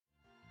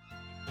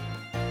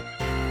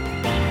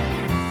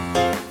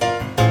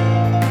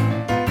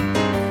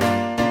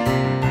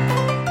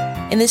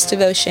In this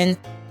devotion,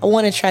 I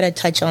want to try to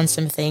touch on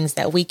some things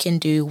that we can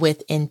do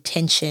with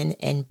intention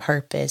and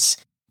purpose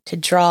to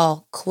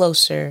draw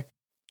closer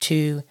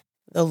to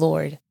the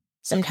Lord.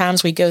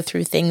 Sometimes we go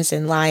through things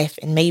in life,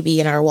 and maybe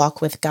in our walk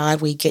with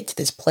God, we get to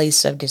this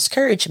place of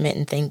discouragement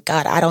and think,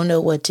 God, I don't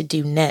know what to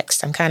do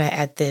next. I'm kind of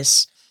at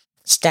this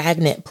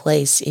stagnant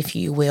place, if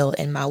you will,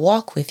 in my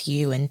walk with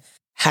you, and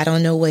I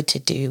don't know what to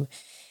do.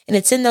 And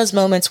it's in those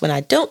moments when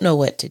I don't know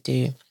what to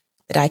do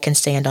that I can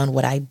stand on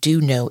what I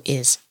do know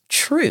is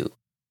true.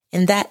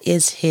 And that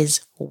is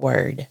His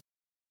word.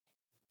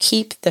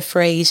 Keep the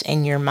phrase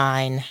in your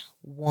mind,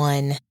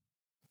 one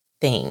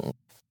thing.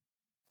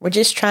 We're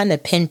just trying to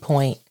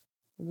pinpoint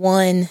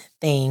one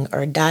thing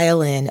or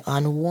dial in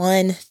on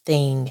one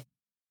thing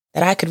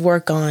that I could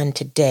work on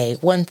today,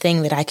 one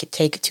thing that I could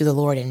take to the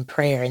Lord in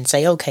prayer and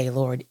say, okay,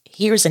 Lord,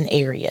 here's an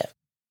area.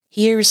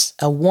 Here's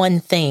a one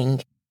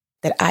thing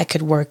that I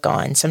could work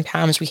on.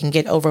 Sometimes we can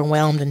get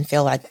overwhelmed and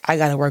feel like I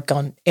got to work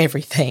on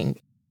everything.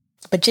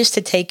 But just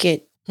to take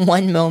it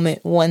one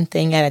moment, one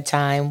thing at a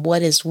time,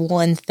 what is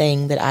one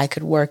thing that I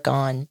could work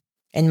on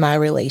in my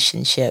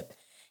relationship,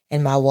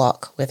 in my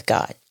walk with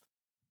God?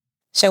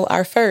 So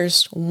our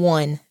first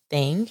one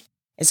thing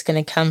is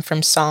going to come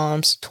from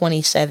Psalms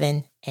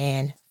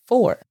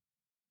 27:4.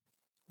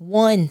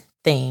 One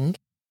thing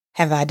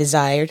have I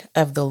desired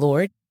of the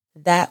Lord,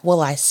 that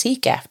will I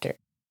seek after,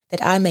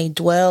 that I may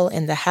dwell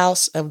in the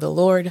house of the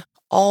Lord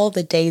all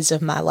the days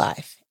of my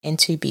life, and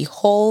to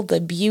behold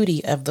the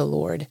beauty of the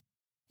Lord,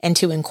 and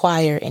to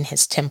inquire in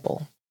His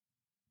temple.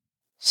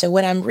 So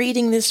when I'm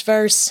reading this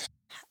verse,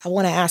 I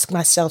want to ask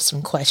myself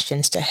some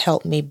questions to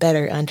help me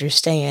better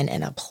understand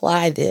and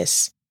apply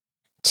this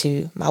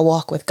to my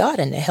walk with God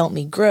and to help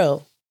me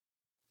grow.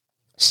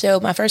 So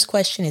my first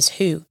question is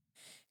who?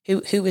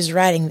 Who is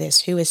writing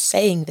this? Who is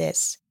saying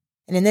this?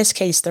 And in this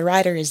case, the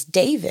writer is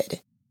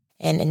David.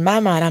 And in my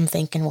mind, I'm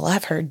thinking, well,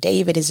 I've heard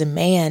David is a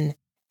man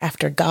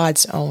after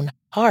God's own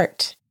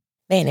heart.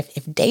 Man,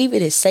 if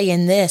David is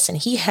saying this and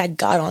he had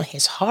God on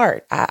his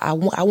heart, I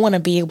want to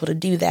be able to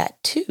do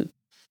that too.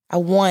 I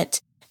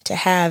want to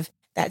have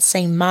that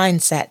same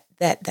mindset,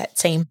 that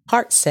same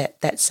heart set,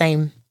 that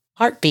same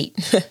heartbeat,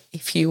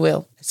 if you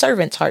will,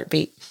 servant's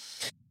heartbeat.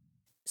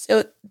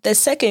 So the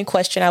second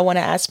question I want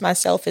to ask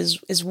myself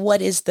is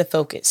what is the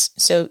focus?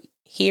 So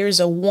here's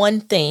a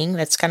one thing,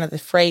 that's kind of the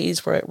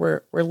phrase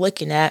we're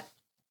looking at.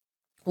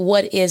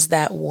 What is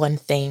that one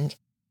thing?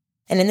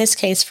 And in this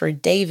case for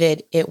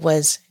David, it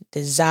was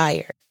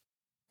desire.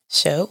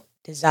 So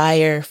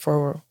desire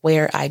for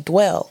where I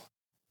dwell,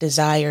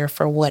 desire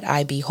for what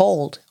I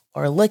behold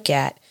or look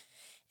at,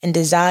 and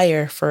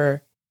desire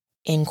for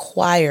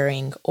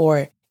inquiring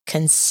or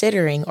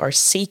considering or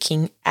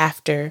seeking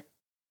after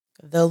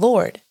the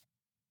Lord.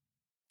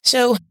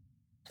 So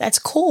that's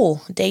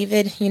cool,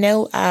 David.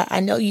 I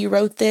know you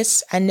wrote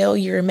this. I know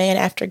you're a man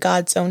after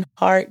God's own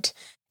heart.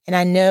 And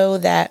I know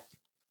that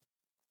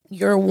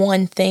your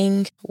one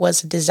thing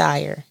was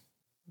desire.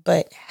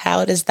 But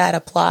how does that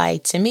apply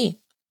to me?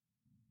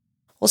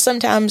 Well,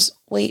 sometimes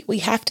we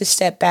have to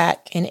step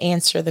back and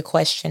answer the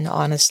question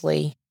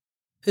honestly.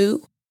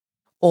 Who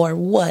or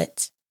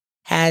what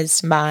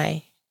has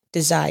my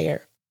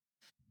desire?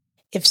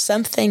 If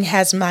something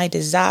has my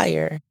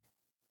desire,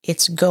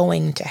 it's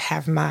going to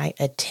have my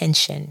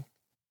attention.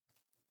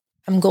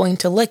 I'm going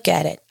to look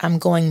at it. I'm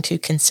going to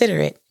consider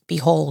it,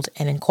 behold,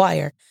 and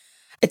inquire.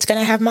 It's going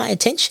to have my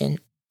attention.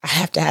 I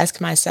have to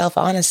ask myself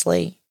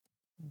honestly,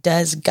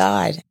 does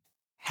God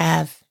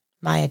have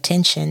my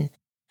attention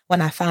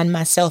when I find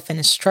myself in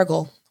a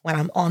struggle, when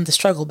I'm on the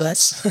struggle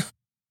bus?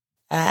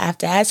 I have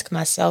to ask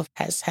myself,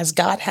 has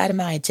God had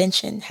my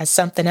attention? Has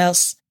something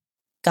else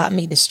got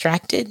me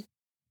distracted?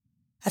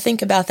 I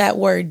think about that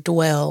word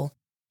dwell,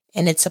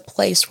 and it's a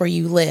place where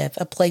you live,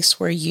 a place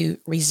where you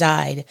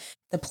reside,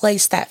 the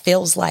place that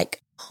feels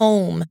like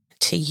home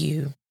to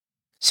you.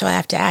 So I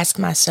have to ask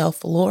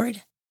myself,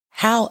 Lord,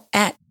 how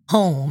at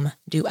home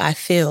do I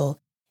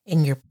feel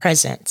in your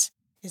presence?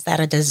 Is that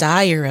a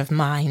desire of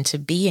mine to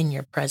be in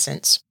your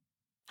presence?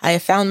 I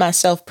have found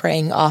myself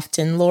praying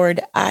often,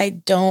 Lord, I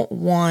don't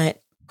want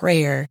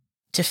prayer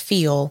to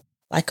feel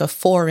like a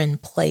foreign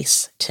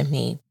place to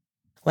me.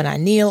 When I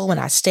kneel, when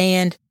I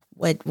stand,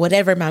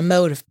 whatever my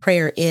mode of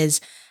prayer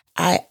is,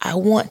 I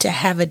want to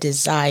have a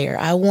desire.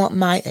 I want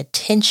my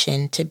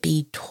attention to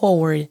be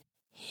toward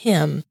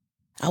Him.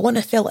 I want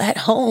to feel at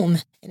home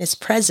in His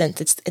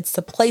presence. It's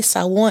the place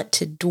I want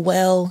to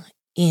dwell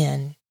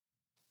in.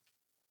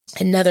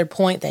 Another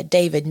point that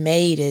David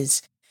made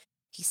is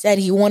he said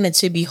he wanted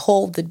to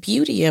behold the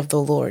beauty of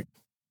the Lord.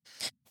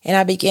 And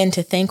I began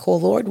to think, well,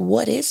 Lord,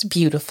 what is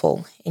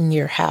beautiful in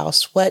your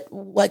house?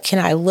 What can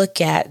I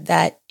look at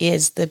that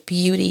is the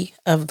beauty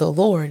of the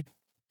Lord?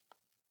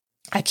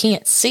 I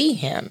can't see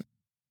Him,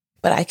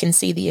 but I can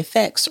see the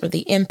effects or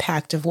the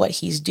impact of what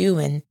He's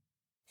doing.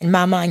 And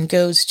my mind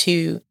goes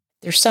to,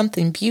 there's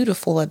something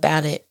beautiful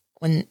about it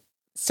when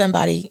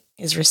somebody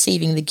is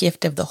receiving the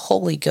gift of the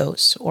Holy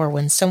Ghost, or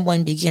when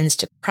someone begins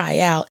to cry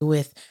out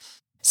with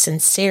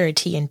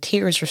sincerity and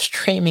tears are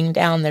streaming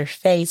down their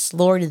face.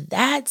 Lord,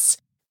 that's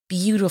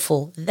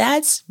beautiful.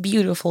 That's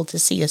beautiful to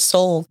see a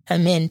soul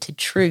come into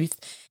truth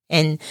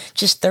and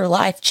just their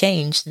life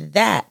change.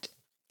 That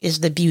is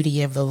the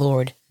beauty of the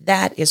Lord.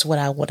 That is what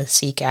I want to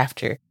seek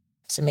after.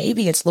 So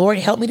maybe it's, Lord,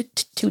 help me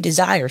to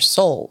desire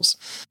souls.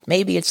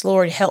 Maybe it's,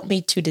 Lord, help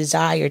me to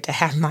desire to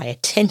have my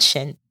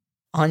attention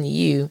on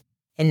you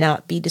and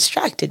not be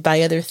distracted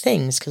by other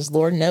things, because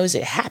Lord knows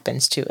it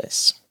happens to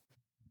us.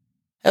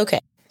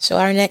 Okay, so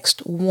our next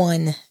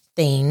one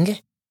thing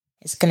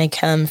is going to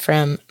come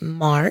from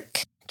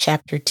Mark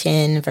chapter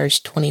 10, verse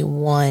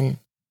 21.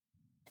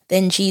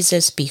 Then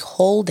Jesus,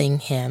 beholding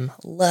him,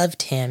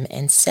 loved him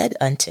and said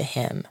unto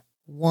him,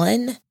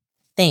 one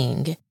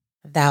thing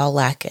thou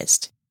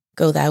lackest.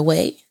 Go thy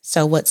way,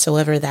 sell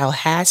whatsoever thou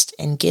hast,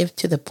 and give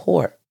to the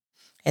poor,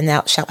 and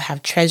thou shalt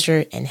have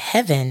treasure in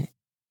heaven.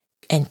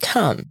 And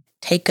come,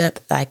 take up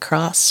the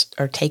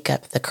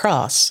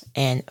cross,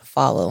 and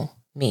follow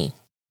me.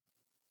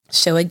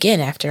 So again,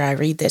 after I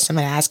read this, I'm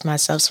going to ask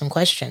myself some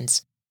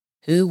questions.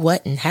 Who,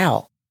 what, and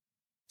how?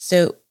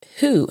 So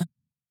who?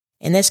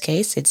 In this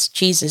case, it's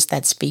Jesus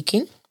that's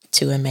speaking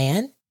to a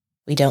man.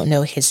 We don't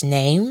know his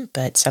name,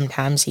 but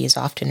sometimes he is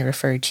often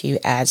referred to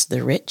as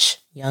the rich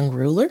young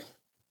ruler.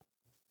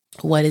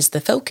 What is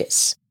the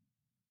focus?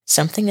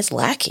 Something is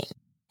lacking.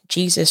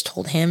 Jesus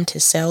told him to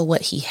sell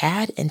what he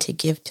had and to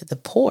give to the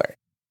poor.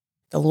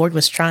 The Lord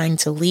was trying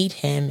to lead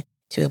him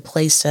to a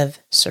place of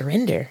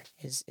surrender,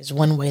 is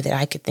one way that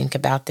I could think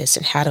about this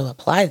and how to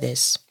apply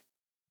this.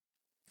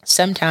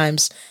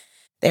 Sometimes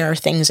there are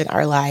things in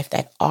our life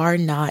that are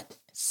not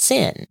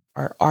sin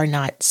or are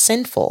not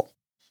sinful,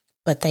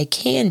 but they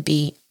can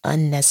be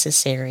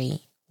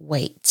unnecessary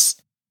weights.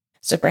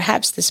 So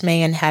perhaps this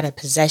man had a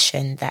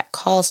possession that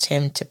caused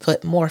him to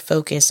put more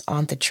focus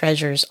on the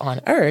treasures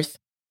on earth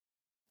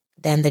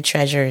than the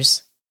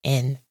treasures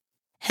in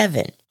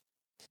heaven.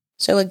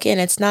 So again,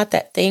 it's not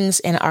that things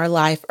in our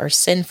life are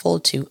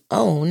sinful to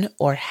own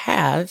or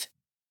have,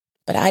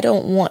 but I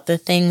don't want the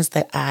things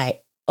that I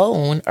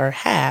own or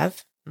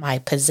have, my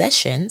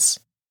possessions,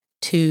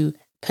 to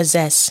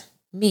possess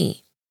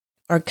me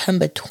or come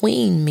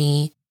between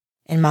me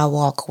and my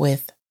walk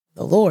with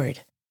the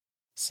Lord.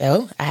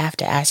 So I have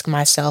to ask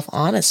myself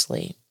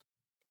honestly,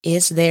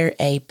 is there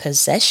a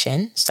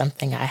possession,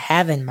 something I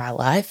have in my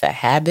life, a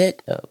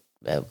habit,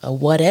 a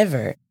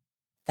whatever,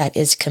 that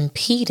is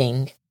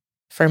competing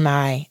for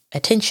my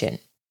attention?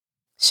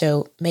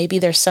 So maybe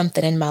there's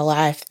something in my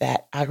life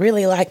that I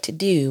really like to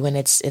do and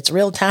it's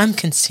real time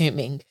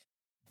consuming.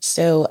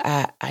 So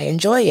I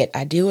enjoy it.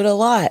 I do it a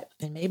lot.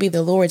 And maybe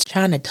the Lord's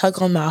trying to tug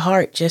on my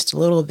heart just a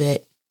little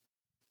bit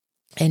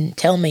and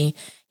tell me,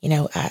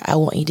 I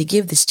want you to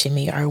give this to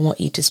me, or I want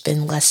you to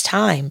spend less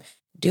time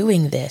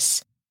doing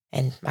this.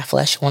 And my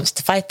flesh wants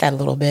to fight that a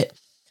little bit.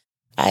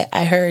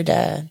 I heard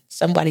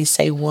somebody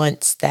say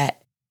once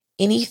that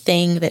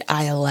anything that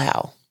I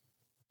allow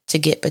to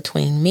get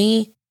between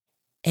me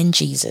and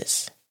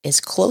Jesus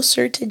is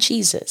closer to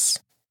Jesus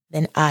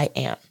than I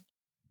am.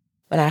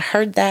 When I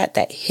heard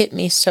that hit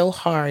me so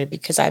hard,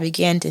 because I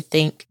began to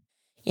think,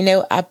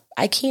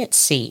 I can't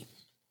see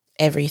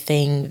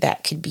everything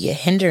that could be a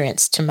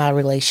hindrance to my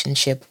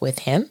relationship with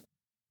him.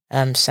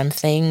 Some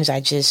things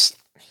I just,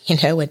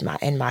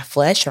 in my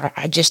flesh, or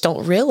I just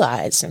don't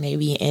realize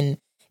maybe in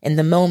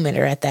the moment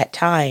or at that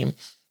time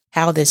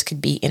how this could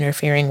be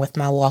interfering with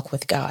my walk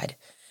with God.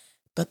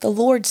 But the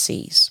Lord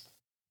sees.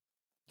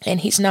 And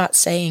he's not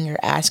saying or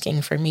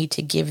asking for me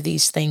to give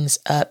these things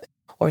up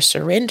or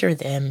surrender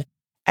them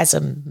as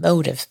a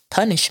mode of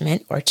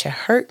punishment or to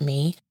hurt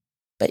me,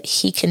 but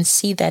he can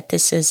see that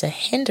this is a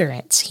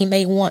hindrance. He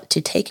may want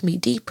to take me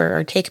deeper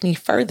or take me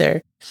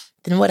further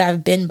than what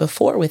I've been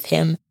before with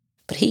him,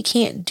 but he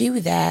can't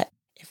do that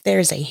if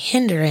there's a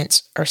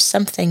hindrance or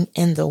something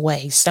in the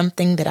way,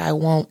 something that I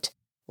won't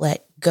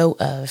let go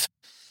of.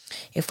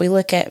 If we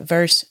look at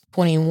verse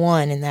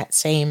 21 in that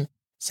same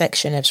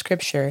section of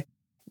scripture,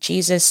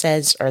 Jesus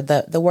says, or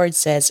the word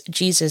says,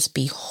 Jesus,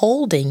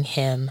 beholding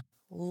him,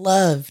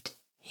 loved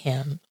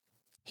him.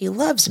 He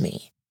loves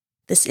me.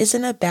 This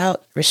isn't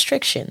about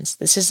restrictions.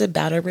 This is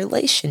about a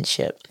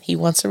relationship. He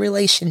wants a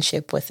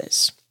relationship with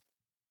us.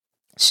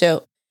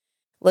 So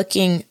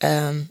looking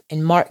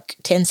in Mark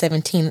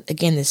 10:17,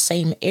 again, the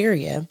same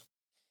area,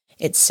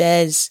 it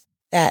says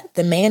that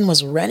the man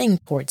was running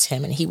towards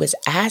him and he was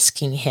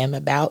asking him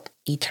about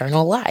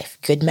eternal life.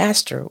 Good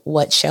master,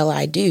 what shall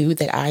I do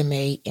that I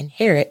may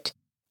inherit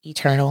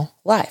eternal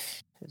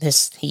life?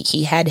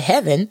 He had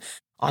heaven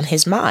on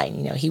his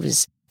mind. He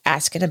was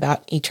asking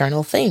about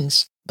eternal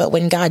things. But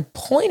when God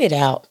pointed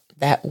out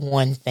that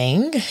one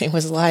thing, it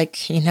was like,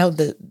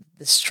 the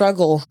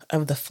struggle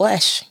of the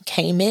flesh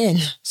came in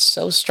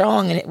so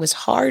strong, and it was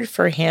hard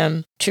for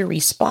him to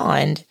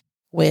respond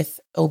with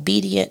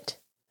obedient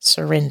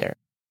surrender.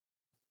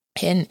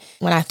 And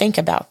when I think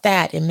about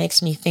that, it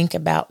makes me think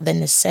about the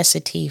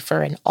necessity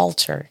for an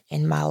altar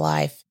in my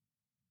life,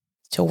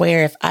 to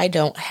where if I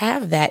don't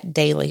have that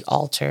daily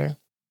altar,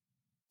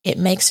 it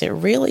makes it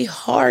really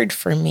hard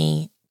for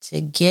me to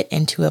get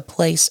into a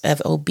place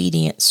of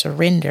obedient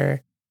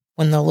surrender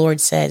when the Lord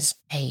says,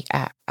 hey,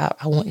 I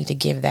want you to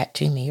give that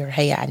to me, or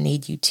hey, I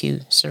need you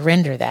to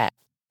surrender that.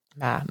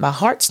 My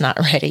heart's not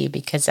ready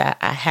because I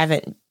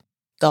haven't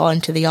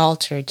gone to the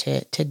altar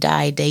to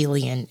die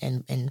daily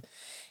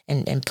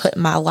and put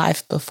my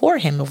life before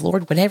him of,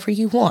 Lord, whatever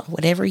you want,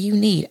 whatever you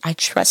need. I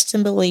trust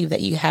and believe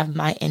that you have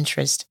my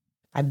interest,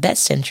 my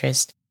best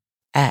interest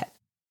at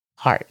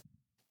heart.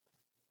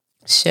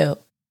 So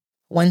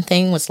one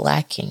thing was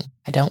lacking.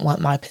 I don't want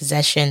my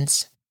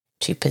possessions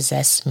to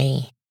possess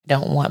me. I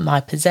don't want my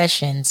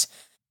possessions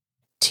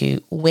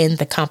to win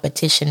the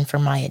competition for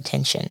my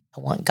attention. I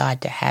want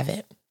God to have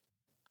it.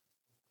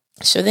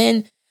 So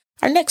then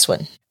our next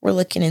one, we're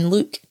looking in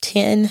Luke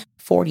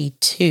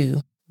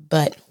 10:42.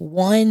 But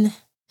one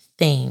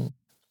thing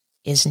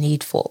is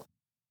needful,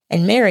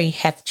 and Mary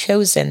hath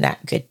chosen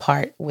that good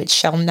part, which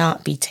shall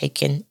not be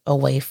taken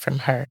away from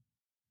her.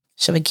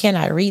 So again,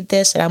 I read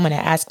this and I'm going to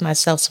ask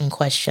myself some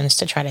questions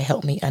to try to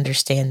help me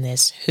understand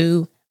this.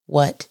 Who,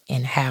 what,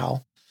 and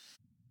how.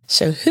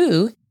 So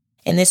who,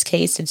 in this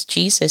case, it's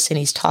Jesus, and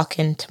he's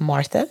talking to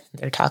Martha.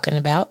 They're talking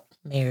about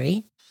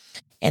Mary.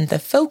 And the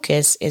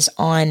focus is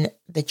on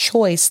the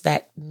choice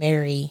that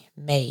Mary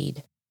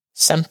made.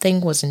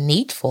 Something was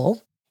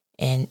needful,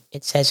 and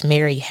it says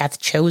Mary hath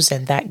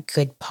chosen that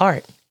good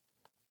part.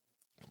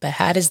 But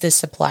how does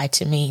this apply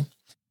to me?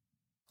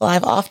 Well,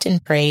 I've often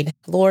prayed,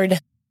 Lord,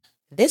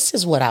 this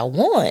is what I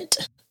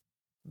want,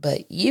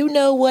 but you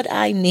know what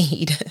I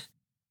need.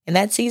 And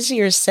that's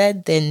easier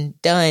said than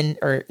done,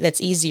 or that's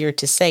easier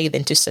to say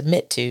than to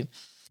submit to.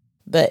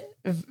 But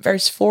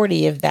verse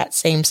 40 of that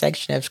same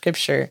section of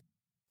scripture,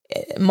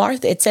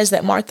 it says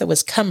that Martha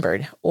was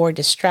cumbered or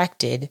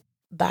distracted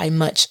by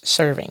much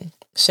serving.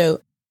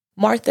 So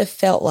Martha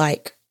felt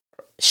like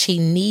she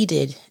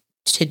needed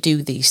to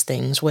do these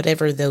things,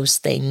 whatever those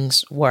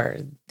things were.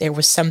 There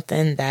was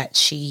something that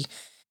she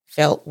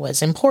felt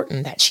was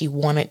important that she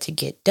wanted to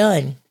get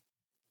done.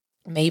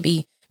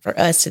 Maybe for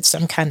us, it's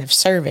some kind of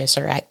service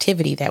or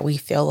activity that we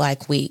feel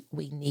like we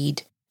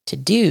need to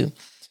do.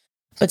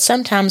 But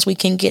sometimes we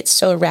can get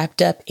so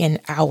wrapped up in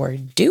our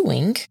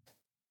doing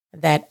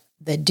that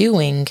the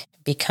doing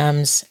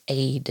becomes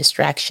a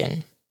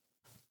distraction.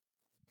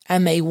 I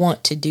may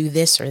want to do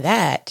this or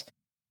that,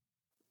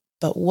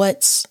 but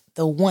what's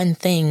the one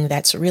thing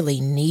that's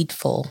really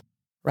needful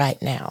right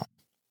now?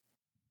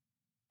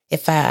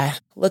 If I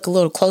look a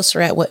little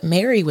closer at what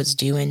Mary was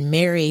doing,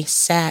 Mary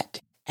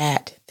sat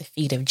at the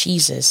feet of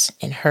Jesus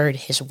and heard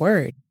his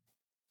word.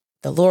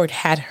 The Lord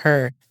had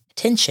her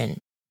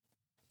attention.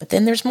 But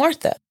then there's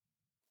Martha.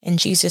 And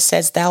Jesus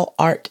says, thou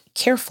art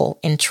careful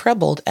and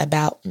troubled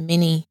about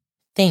many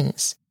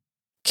things.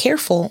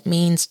 Careful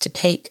means to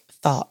take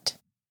thought.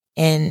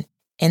 And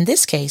in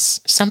this case,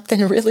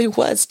 something really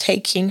was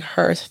taking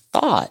her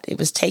thought. It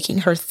was taking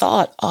her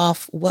thought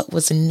off what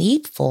was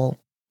needful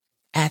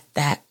at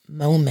that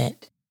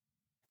moment.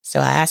 So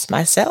I asked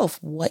myself,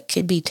 what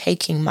could be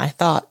taking my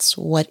thoughts?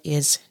 What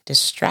is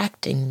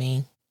distracting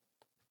me?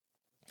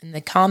 And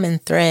the common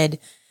thread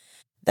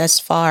thus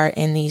far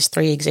in these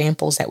three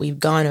examples that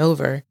we've gone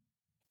over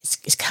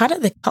is kind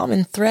of the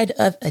common thread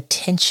of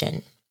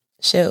attention.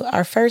 So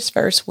our first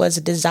verse was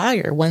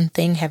desire. One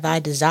thing have I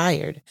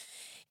desired.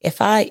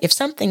 If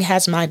something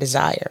has my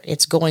desire,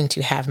 it's going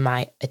to have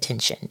my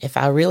attention. If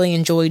I really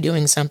enjoy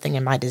doing something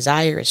and my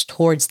desire is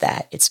towards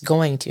that, it's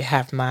going to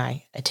have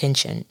my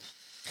attention.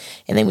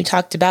 And then we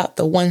talked about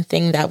the one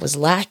thing that was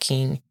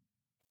lacking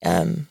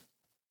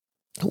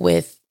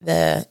with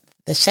the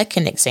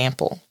second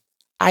example.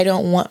 I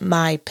don't want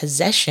my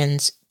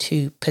possessions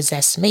to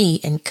possess me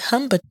and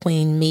come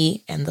between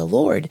me and the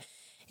Lord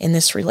in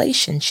this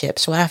relationship.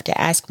 So I have to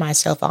ask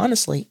myself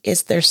honestly,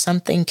 is there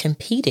something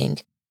competing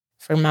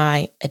for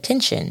my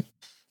attention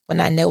when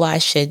I know I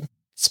should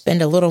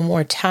spend a little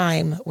more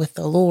time with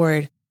the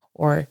Lord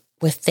or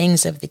with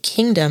things of the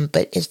kingdom,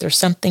 but is there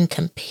something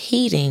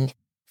competing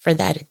for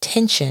that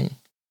attention?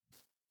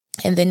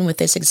 And then with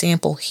this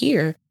example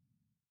here,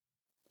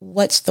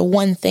 what's the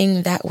one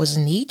thing that was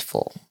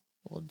needful?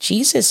 Well,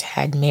 Jesus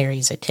had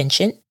Mary's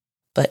attention,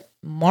 but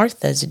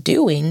Martha's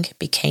doing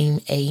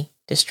became a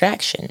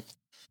distraction.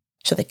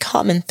 So the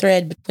common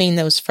thread between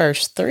those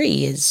first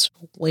three is,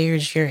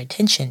 where's your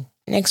attention?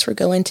 Next, we're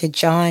going to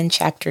John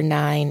chapter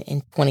 9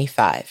 and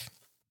 25.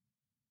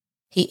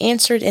 He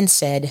answered and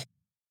said,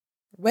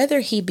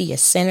 whether he be a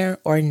sinner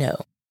or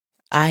no,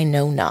 I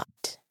know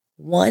not.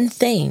 One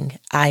thing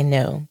I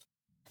know,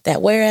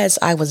 that whereas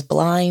I was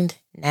blind,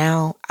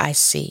 now I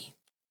see.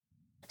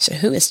 So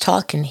who is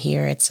talking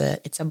here? It's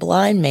a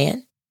blind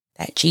man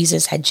that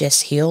Jesus had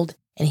just healed,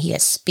 and he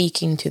is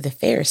speaking to the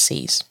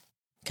Pharisees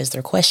because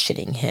they're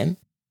questioning him.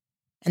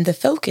 And the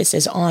focus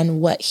is on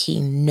what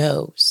he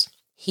knows.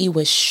 He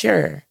was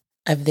sure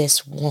of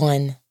this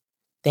one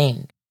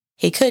thing.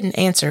 He couldn't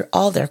answer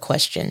all their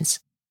questions,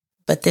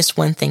 but this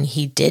one thing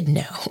he did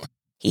know.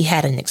 He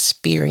had an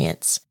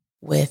experience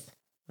with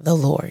the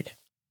Lord.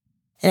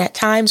 And at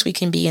times we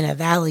can be in a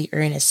valley or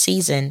in a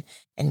season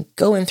and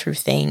going through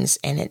things,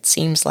 and it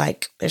seems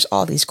like there's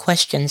all these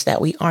questions that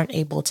we aren't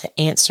able to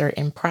answer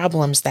and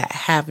problems that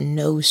have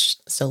no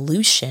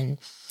solution.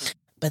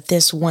 But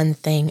this one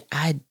thing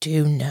I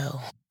do know,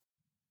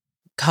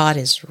 God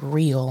is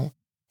real.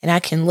 And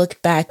I can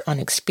look back on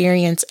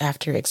experience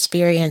after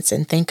experience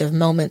and think of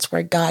moments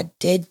where God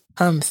did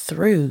come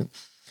through.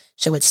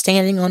 So it's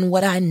standing on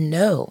what I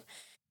know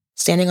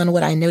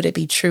to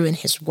be true in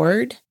his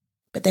word,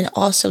 but then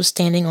also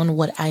standing on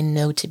what I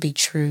know to be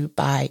true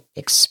by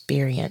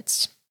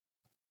experience.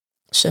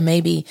 So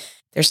maybe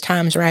there's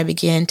times where I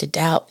begin to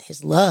doubt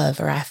his love,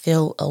 or I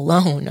feel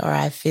alone, or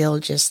I feel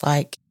just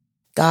like,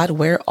 God,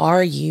 where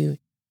are you?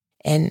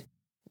 And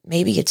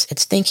maybe it's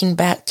thinking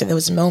back to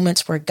those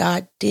moments where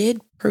God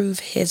did prove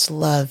his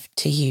love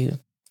to you.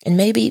 And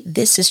maybe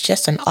this is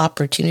just an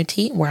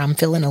opportunity where I'm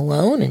feeling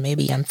alone, and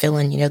maybe I'm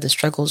feeling, the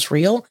struggle's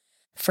real,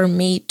 for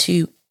me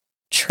to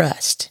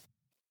trust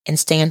and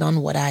stand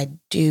on what I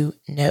do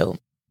know.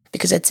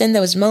 Because it's in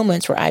those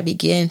moments where I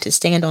begin to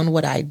stand on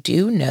what I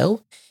do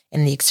know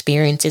and the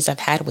experiences I've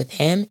had with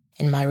him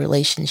in my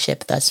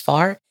relationship thus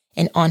far,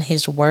 and on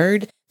his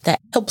word, that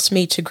helps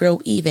me to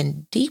grow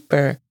even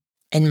deeper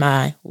in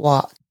my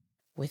walk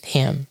with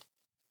him.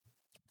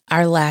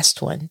 Our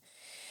last one,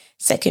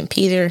 2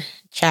 Peter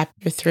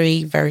chapter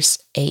 3, verse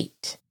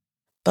 8.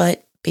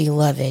 But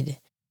beloved,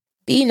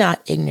 be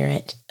not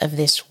ignorant of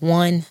this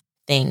one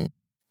thing,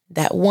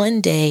 that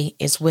one day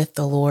is with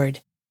the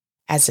Lord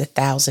as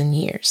 1,000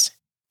 years,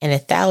 and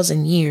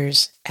 1,000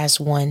 years as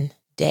one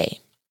day.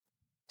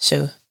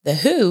 So the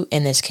who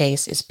in this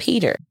case is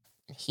Peter.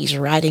 He's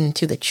writing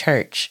to the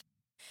church.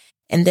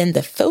 And then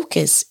the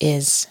focus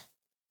is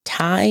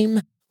time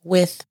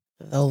with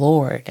the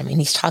Lord. I mean,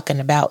 he's talking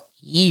about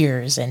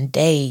years and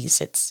days.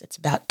 It's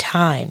about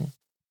time.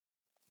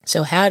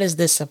 So how does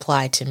this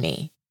apply to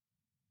me?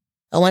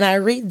 When I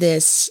read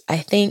this, I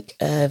think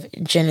of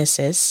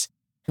Genesis,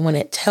 when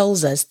it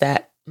tells us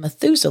that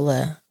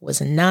Methuselah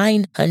was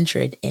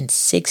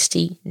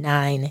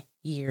 969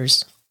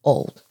 years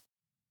old.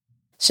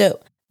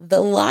 So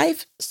the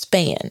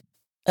lifespan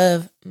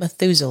of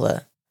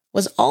Methuselah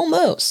was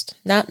almost,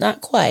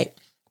 not quite,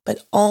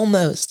 but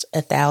almost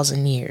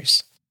 1,000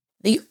 years.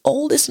 The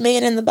oldest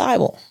man in the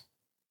Bible,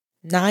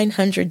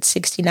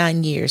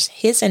 969 years,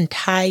 his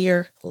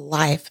entire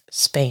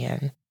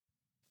lifespan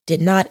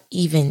did not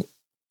even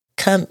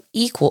come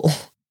equal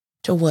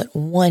to what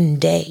one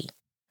day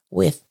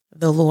with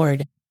the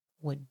Lord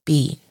would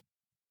be.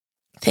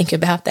 Think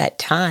about that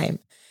time.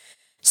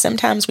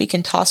 Sometimes we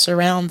can toss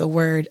around the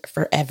word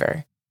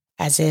forever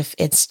as if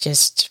it's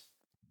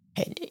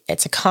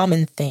a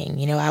common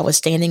thing. I was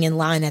standing in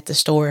line at the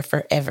store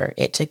forever.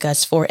 It took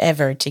us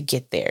forever to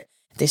get there.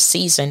 This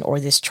season or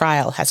this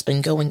trial has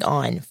been going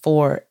on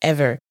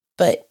forever.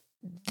 But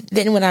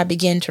then when I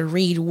begin to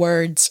read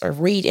words or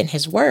read in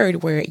his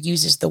word where it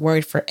uses the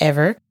word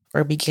forever,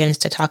 or begins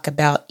to talk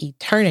about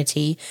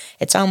eternity,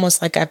 it's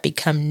almost like I've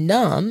become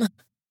numb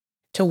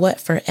to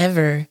what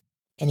forever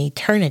and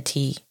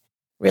eternity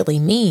really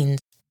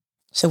means.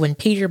 So when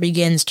Peter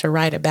begins to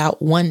write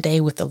about one day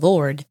with the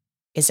Lord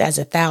is as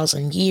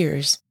 1,000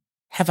 years,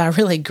 have I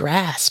really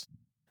grasped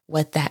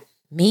what that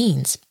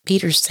means?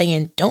 Peter's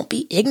saying, don't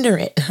be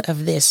ignorant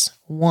of this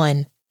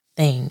one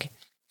thing.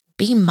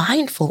 Be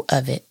mindful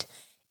of it.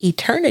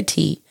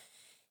 Eternity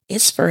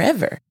is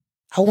forever.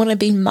 I want to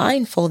be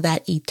mindful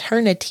that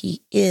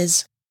eternity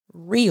is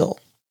real.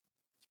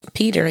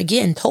 Peter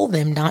again told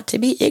them not to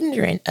be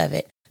ignorant of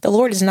it. The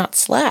Lord is not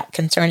slack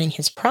concerning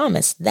his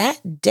promise.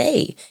 That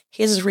day,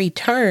 his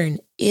return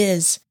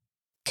is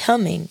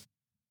coming.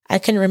 I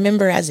can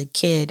remember as a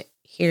kid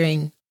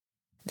hearing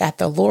that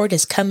the Lord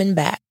is coming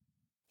back.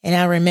 And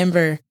I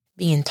remember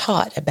being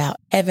taught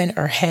about heaven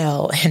or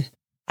hell. And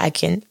I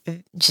can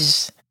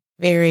just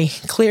very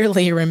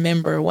clearly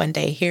remember one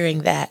day hearing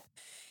that.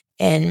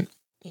 And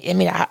I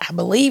mean, I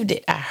believed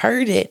it. I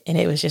heard it. And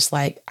it was just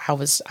like, I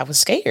was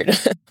scared.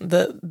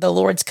 The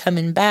Lord's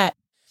coming back.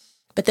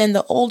 But then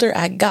the older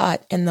I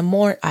got and the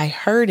more I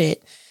heard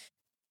it,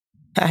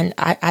 and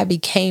I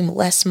became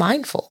less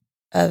mindful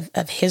of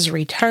his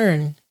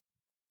return.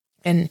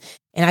 And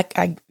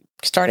I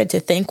started to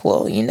think,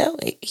 well,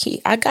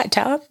 I got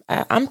time.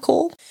 I'm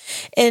cool.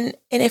 And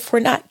if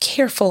we're not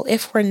careful,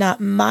 if we're not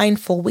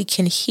mindful, we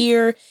can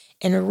hear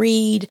and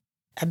read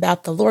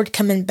about the Lord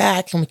coming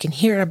back, and we can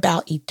hear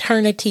about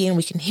eternity, and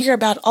we can hear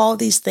about all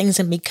these things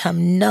and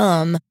become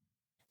numb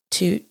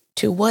to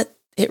what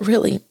it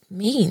really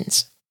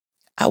means.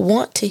 I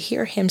want to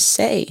hear him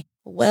say,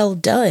 well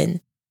done,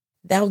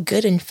 thou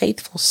good and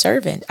faithful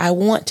servant. I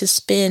want to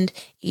spend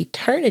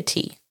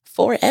eternity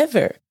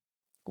forever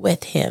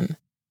with him.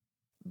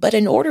 But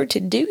in order to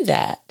do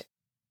that,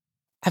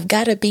 I've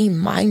got to be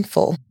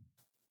mindful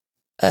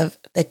of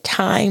the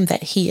time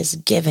that he has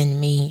given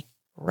me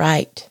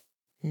right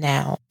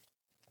now.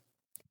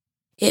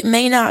 It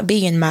may not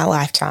be in my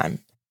lifetime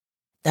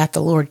that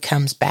the Lord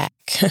comes back.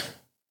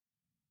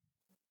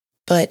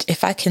 But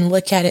if I can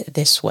look at it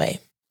this way,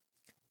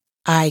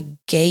 I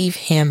gave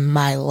him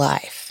my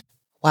life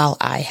while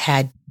I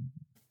had.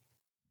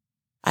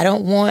 I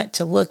don't want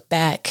to look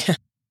back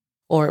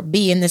or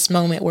be in this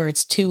moment where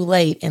it's too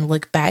late and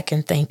look back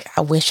and think,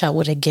 I wish I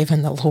would have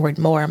given the Lord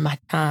more of my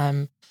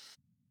time.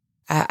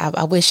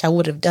 I wish I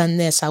would have done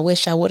this. I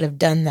wish I would have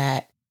done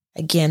that.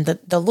 Again,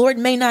 the Lord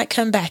may not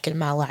come back in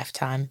my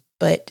lifetime,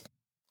 but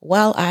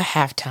while I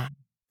have time,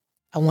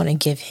 I want to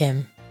give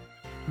him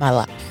my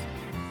life.